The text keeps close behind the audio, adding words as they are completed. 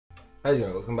How's it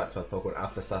going? Welcome back to our Pokemon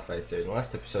Alpha Sapphire series. In the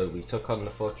last episode, we took on the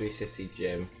 4360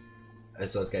 gym,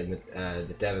 as well as getting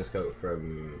the Devon Scope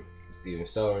from Steven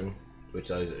Stone, which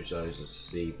allows us to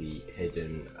see the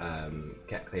hidden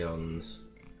Kecleons.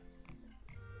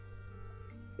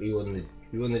 We won the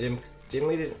gym because the gym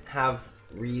didn't have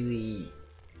really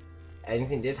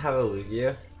anything. Did have a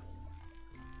Lugia,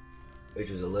 which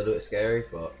was a little bit scary,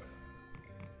 but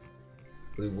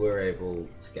we were able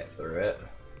to get through it.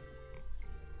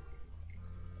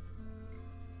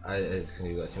 It's because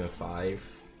we got a team of 5,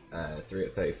 3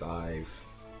 at 35.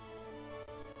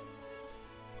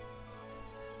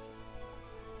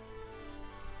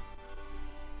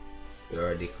 We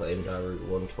already claimed our Route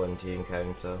 120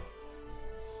 encounter.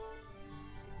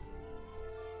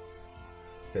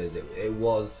 Because it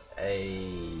was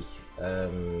a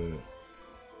can't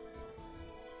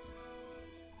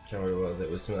remember what it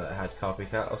was. Something that had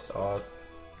copycat or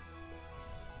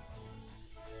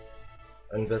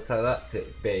and built like that.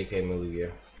 It became a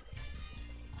Lugia.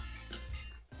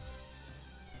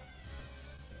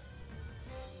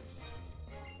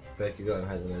 Bakugan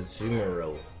has an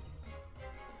Azumarill.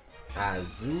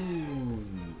 Azumarill.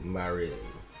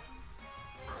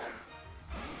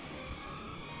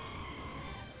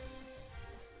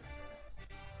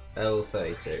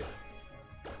 L32.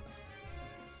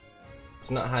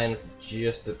 It's not high enough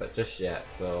just yet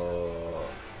for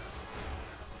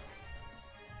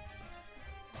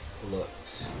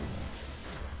looks.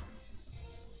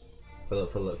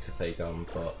 For looks to take on,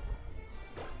 but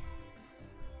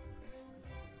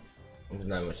there's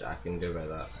not much I can do about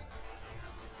that.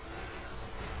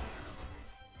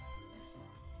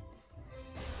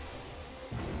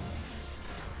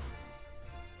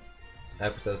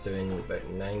 Epito's doing about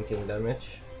 19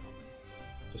 damage.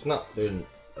 It's not doing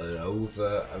an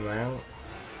over amount.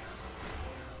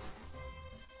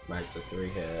 Max a 3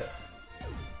 hit.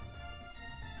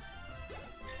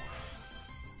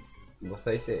 What's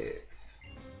 36?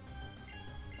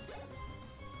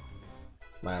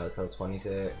 Milotel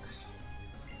 26.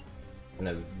 And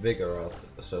a Vigoroth,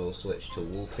 so we'll switch to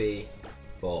Wolfie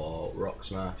for Rock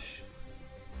Smash.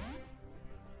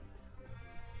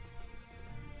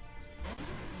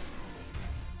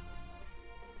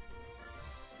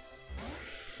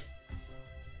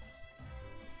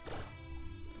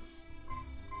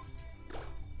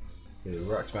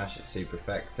 Rock Smash is super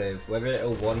effective. Whether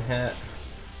it'll one hit,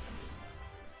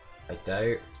 I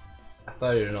doubt. I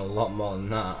thought it would a lot more than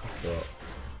that, but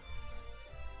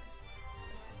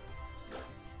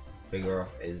Vigoroth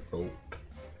is bulk.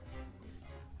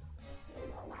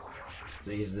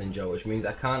 So he's an Joe, which means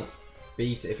I can't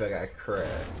beat it if I get a crit,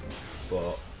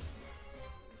 but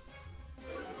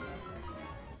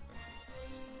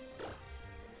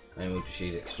and we'll just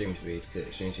use extreme speed because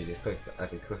extreme speed is quick,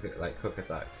 quick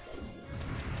attack,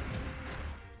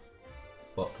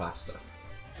 but faster.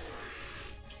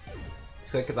 It's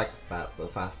quick attack,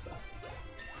 but faster.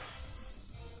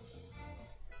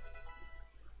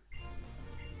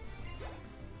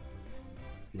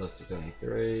 Lost to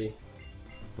 23.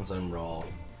 Once I'm raw,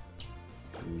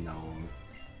 no.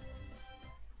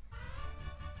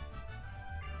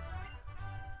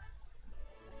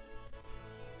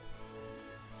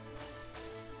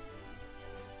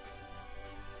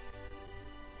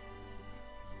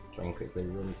 Try and quickly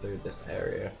run through this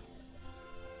area.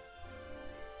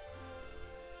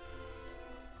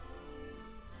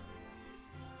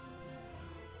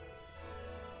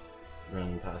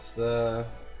 Run past there.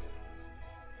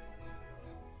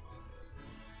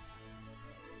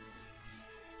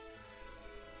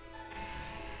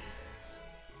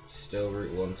 Still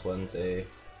Route 120.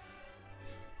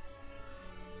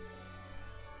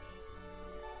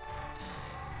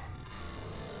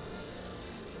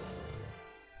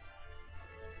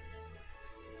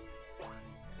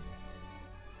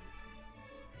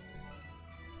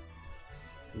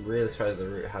 Really surprised the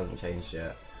route hasn't changed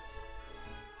yet.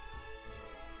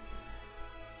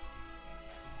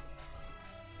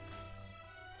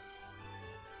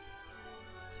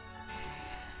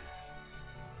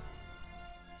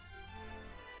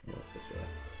 What's this way?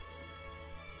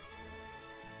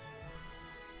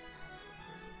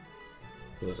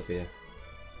 What's up here?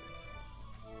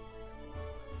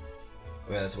 I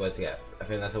think that's a way to get. I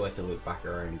think that's a way to loop back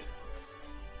around.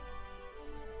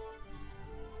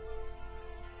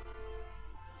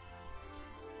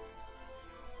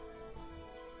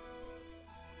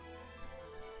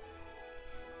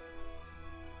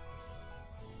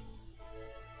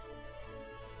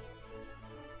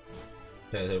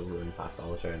 Okay, they'll run past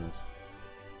all the trainers.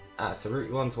 Ah, to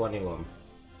Route 121.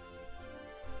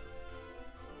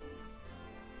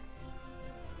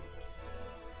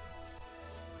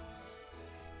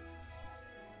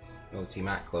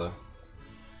 Multi-macro.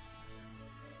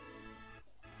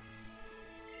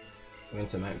 We're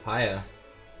into Mount Pyre.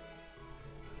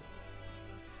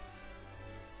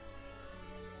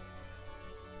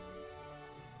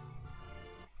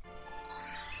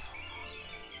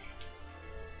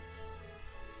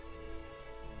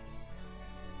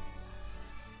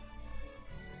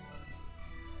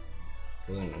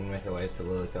 We're gonna make our way to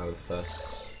lilycove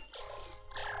first.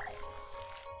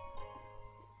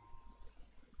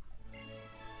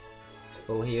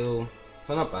 Full heal,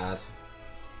 but not bad.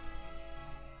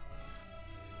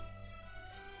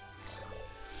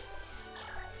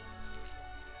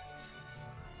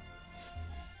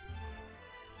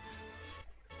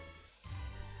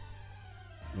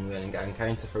 I'm going to get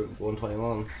encounter for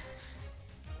 121.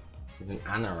 There's an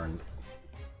Anaran.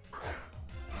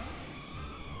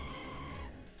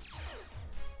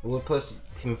 We'll push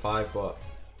team 5, but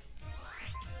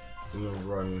I'm gonna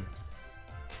run.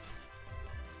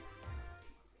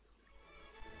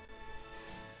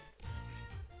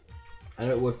 I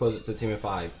know it would pose it to team of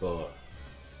 5, but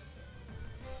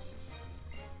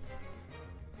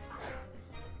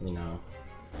you know.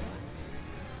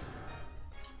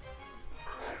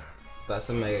 That's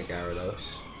a Mega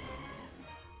Gyarados.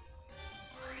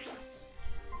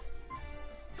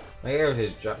 Mega Gyarados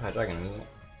is Sapphire Dragon, isn't it?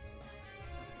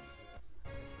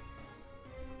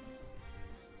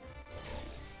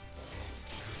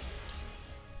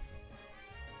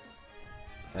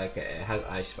 Okay, it has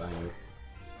Ice Fang.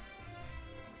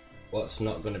 What's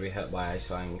not going to be hurt by Ice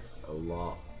Fang? A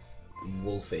lot.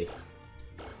 Wolfie.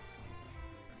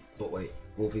 But wait,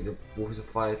 Wolfie's a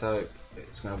fire type.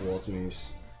 It's going to have water moves.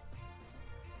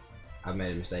 I've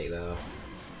made a mistake though.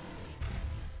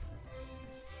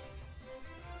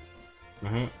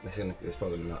 This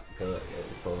probably not kill it. Yeah,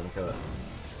 it's probably gonna kill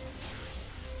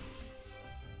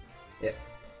it.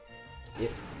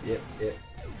 Yep.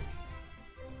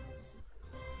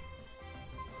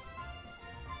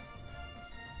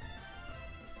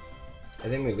 I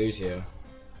think we lose here.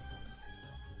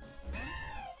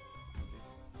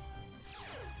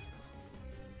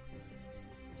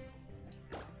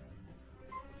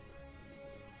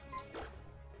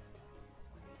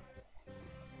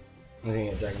 I'm gonna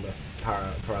get Dragon Breath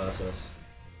Paralysis.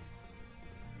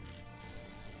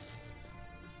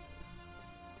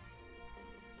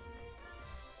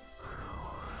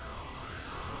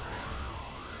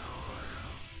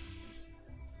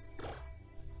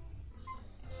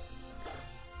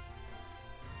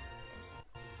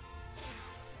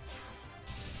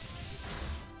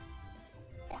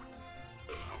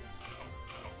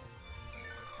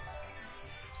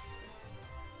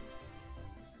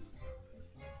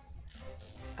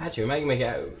 Actually, we might make it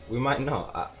out. We might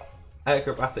not.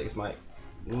 Acrobatics might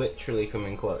literally come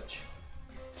in clutch.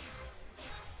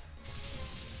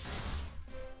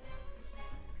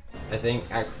 I think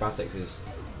Acrobatics is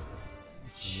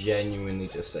genuinely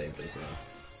just saved us now.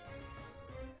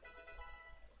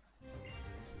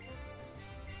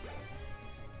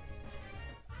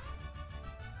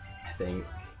 I think.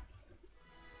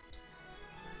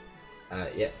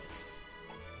 Yep.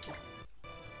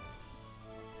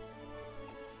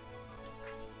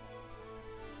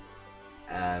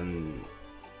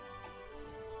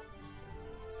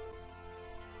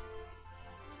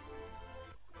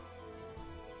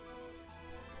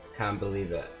 Can't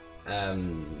believe it.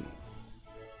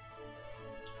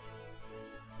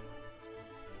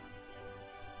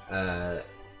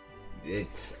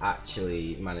 It's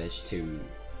actually managed to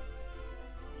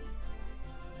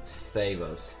save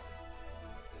us.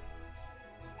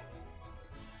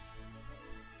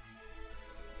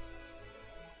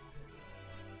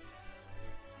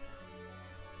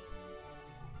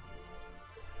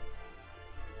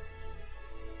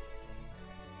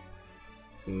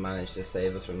 Managed to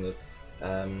save us from the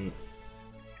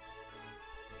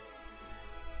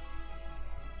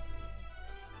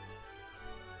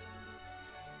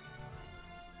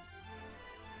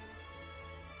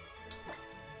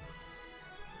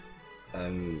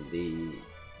the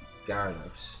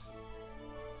Gyarados.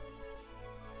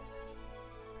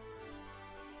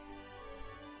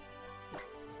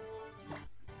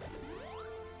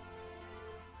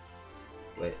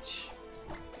 Which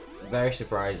very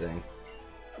surprising.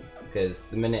 Because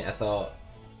the minute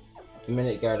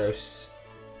Gyarados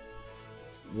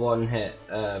one hit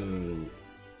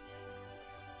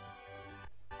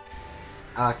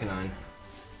Arcanine,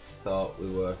 thought we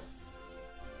were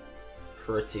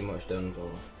pretty much done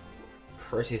for.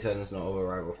 Pretty certain it's not over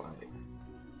rival fight.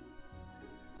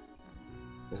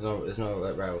 There's no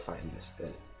like rival fight in this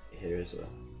bit. Here is there?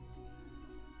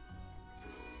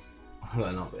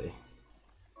 Might not be.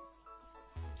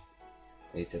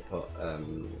 Need to put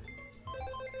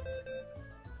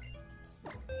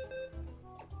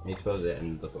need to pose it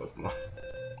in the Pokemon.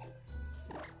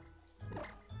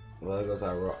 Well, there goes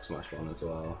our Rock Smash one as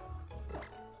well.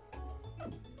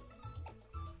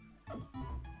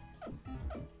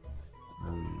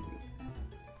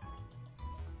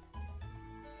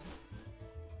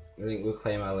 I think we'll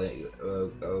claim our we'll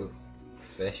go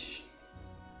fish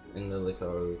in the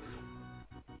lilycove.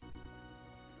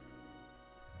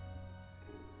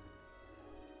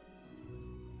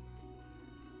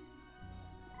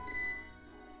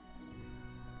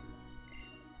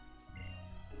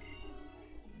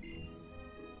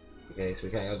 Okay, so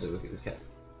we can't go to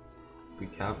we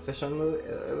can't fish on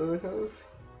the cove.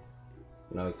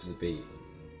 No, because it's beat.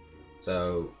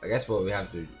 So I guess what we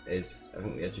have to do is I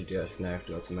think we actually do now have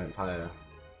to go to Mount Pyre.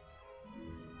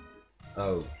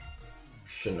 Oh,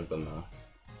 shouldn't have done that.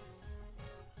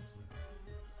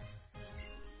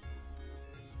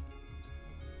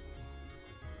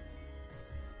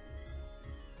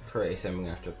 Pretty soon we're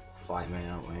gonna have to fight me,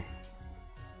 aren't we?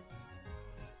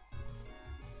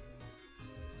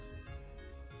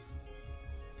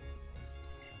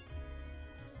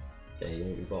 Okay,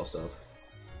 we bought stuff.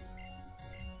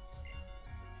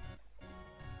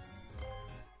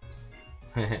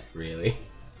 Really?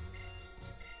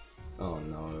 Oh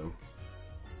no.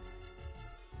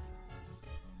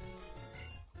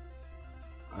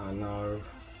 Oh no.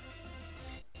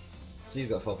 She's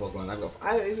got 4 Pokemon, I've got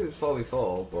 5. It was 4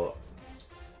 before, but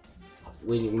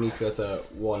we need to go to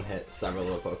one hit several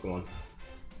other Pokemon.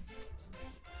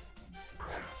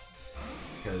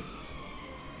 Because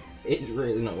it's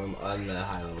really not on the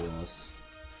high level than us.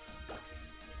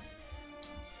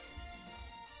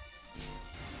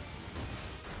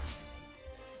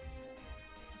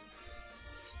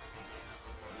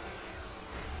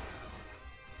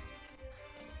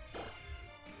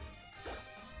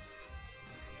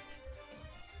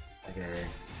 Okay.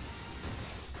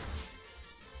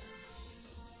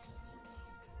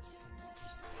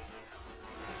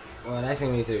 Well, the next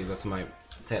thing we need to do is go to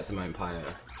take it to Mount Pyre.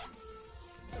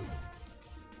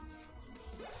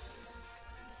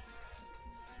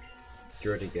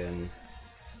 Druddigon,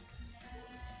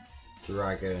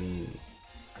 Dragon.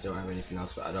 I don't have anything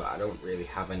else, but I don't really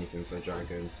have anything for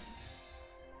Dragon.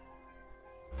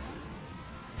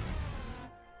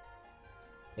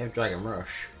 You have Dragon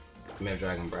Rush. You may have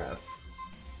Dragon Breath.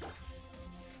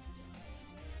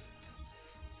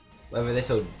 Whether this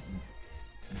will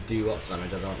do lots of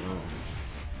damage, I don't know.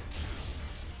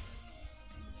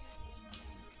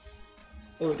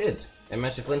 Oh, it did. It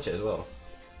managed to flinch it as well.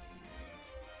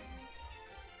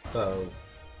 So,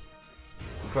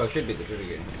 it probably should be the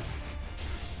Druddigon.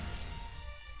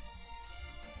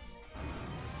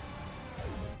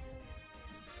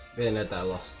 Being that I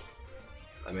lost.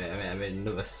 I made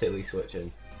another silly switch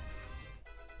in.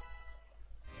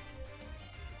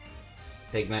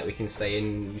 Ignite, we can stay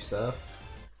in Usurp.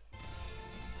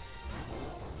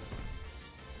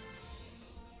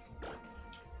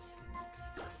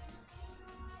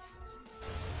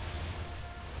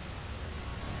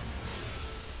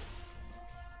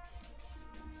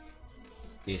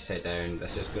 You sit down.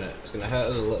 That's just it's gonna hurt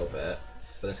us a little bit,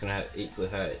 but it's gonna equally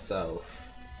hurt itself.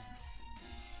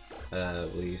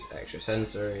 We'll use extra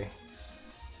sensory.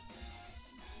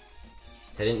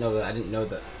 I didn't know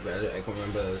that. But I can't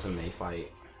remember there was a May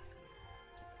fight.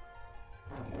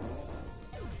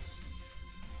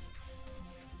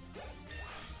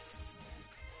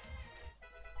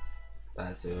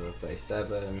 That's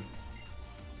 37.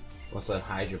 What's on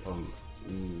Hydro Pump?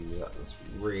 Ooh, that's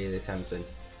really tempting.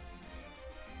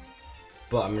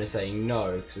 But I'm gonna say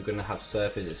no because we're gonna have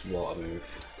Surface its water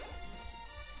move.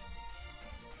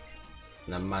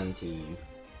 And a Mantine.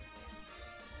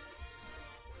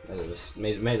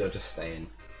 May as well just stay in.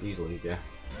 Usually, yeah.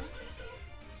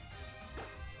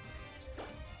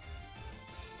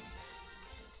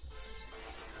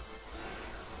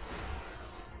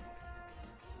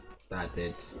 That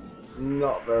did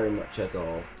not very much at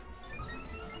all.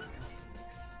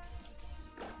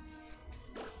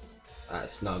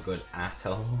 That's not good at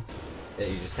all. Yeah,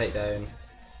 you just take down.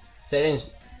 Takedown's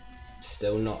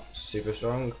still not super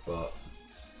strong, but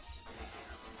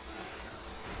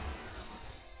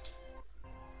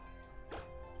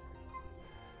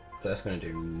so that's gonna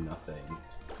do nothing.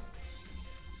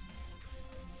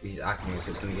 He's acting,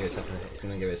 so it's gonna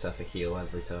give itself a heal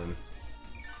every turn.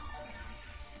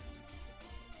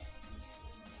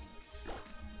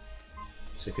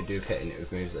 So we could do with hitting it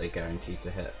with moves that are guaranteed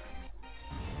to hit.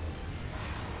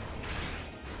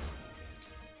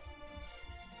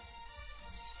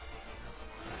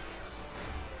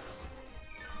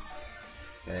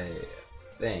 Okay,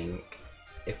 think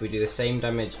if we do the same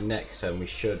damage next turn, we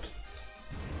should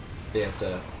be able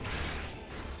to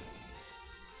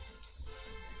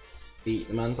beat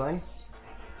the man sign.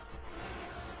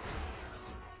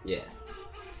 Yeah.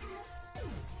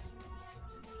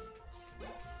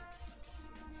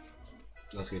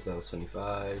 Let's go to level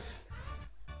 25.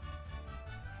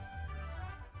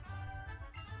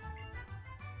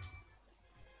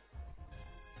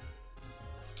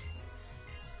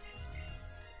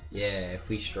 Yeah, if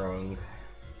we strong.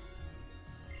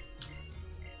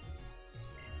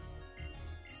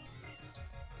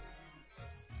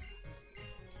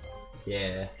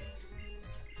 Yeah.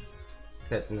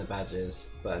 Collecting the badges,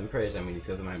 but I'm pretty sure we need to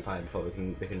go to Mount Pine before we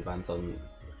can advance on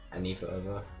any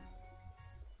further.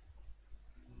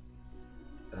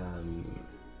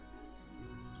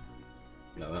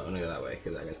 No, I'm not gonna go that way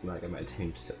because I guess I might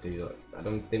team to do that. I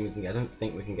don't think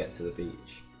we can get to the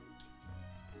beach.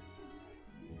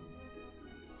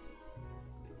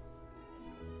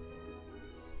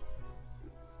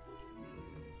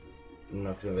 I'm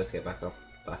not gonna be able to get back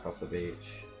off the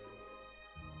beach.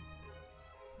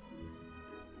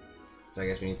 So I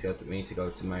guess we need to go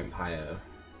to Mount Pyre.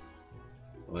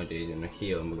 What we'll do is gonna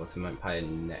heal and we'll go to Mount Pyre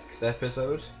next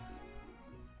episode.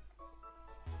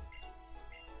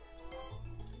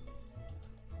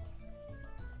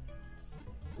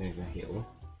 Then we're gonna heal.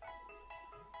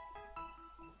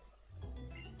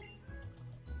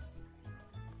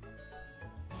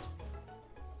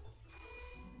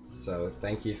 So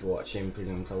thank you for watching. Please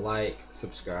remember to like,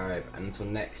 subscribe, and until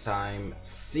next time,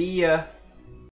 see ya!